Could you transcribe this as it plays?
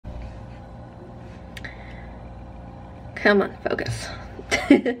Come on, focus.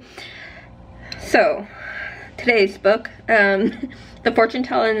 So, today's book, The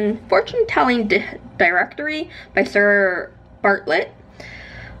Fortune-Telling Directory by Sarah Bartlett.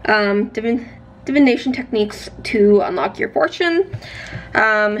 Divination techniques to unlock your fortune.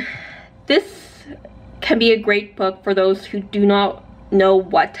 This can be a great book for those who do not know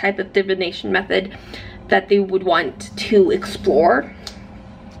what type of divination method that they would want to explore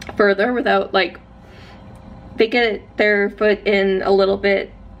further without, like, they get their foot in a little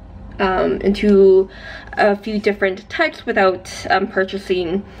bit into a few different types without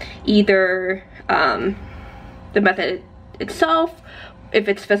purchasing either the method itself, if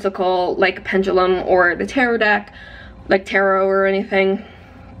it's physical, like a pendulum, or the tarot deck, like tarot or anything,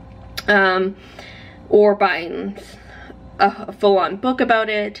 or buying a full-on book about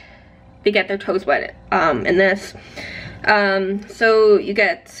it. They get their toes wet in this. So you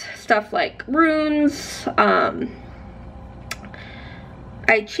get stuff like runes,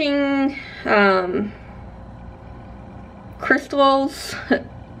 I Ching, crystals,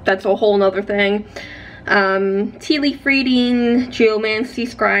 that's a whole nother thing, tea leaf reading, geomancy,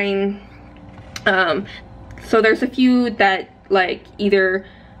 scrying. So there's a few that, like, either,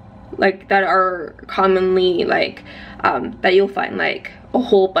 like, that are commonly, like, that you'll find, like, a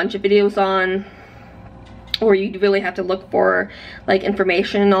whole bunch of videos on, or you really have to look for, like,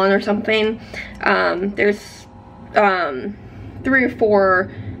 information on or something. There's 3 or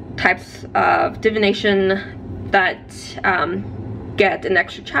 4 types of divination that get an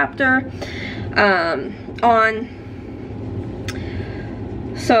extra chapter on.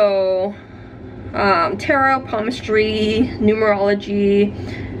 So tarot, palmistry, numerology,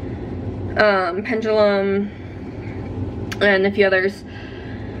 pendulum, and a few others.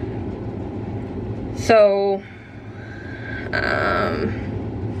 So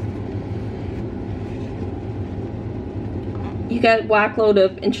you get a whack-load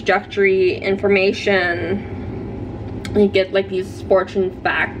of introductory information. You get, like, these fortune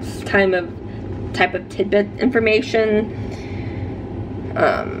facts type of tidbit information.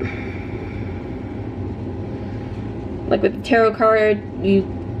 Like with the tarot card, you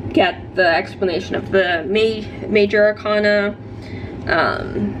get the explanation of the major arcana.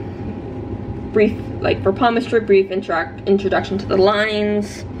 Brief, like for palmistry, brief introduction to the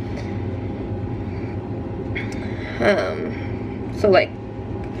lines. So, like,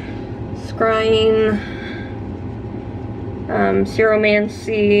 scrying,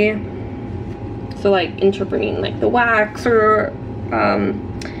 seromancy, so, like, interpreting, like, the wax, or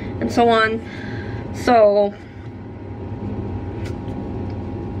and so on. So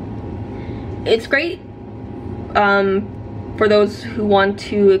it's great for those who want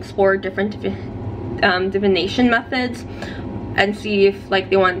to explore different divination methods and see if, like,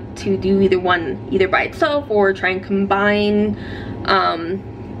 they want to do either by itself or try and combine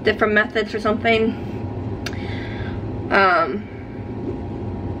different methods or something.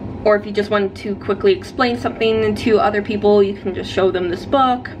 Or if you just want to quickly explain something to other people, you can just show them this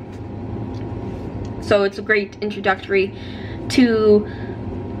book. So it's a great introductory to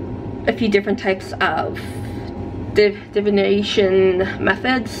a few different types of divination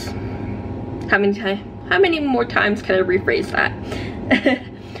methods. How many more times can I rephrase that?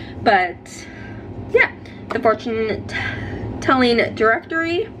 But yeah, The Fortune-Telling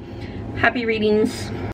Directory. Happy readings.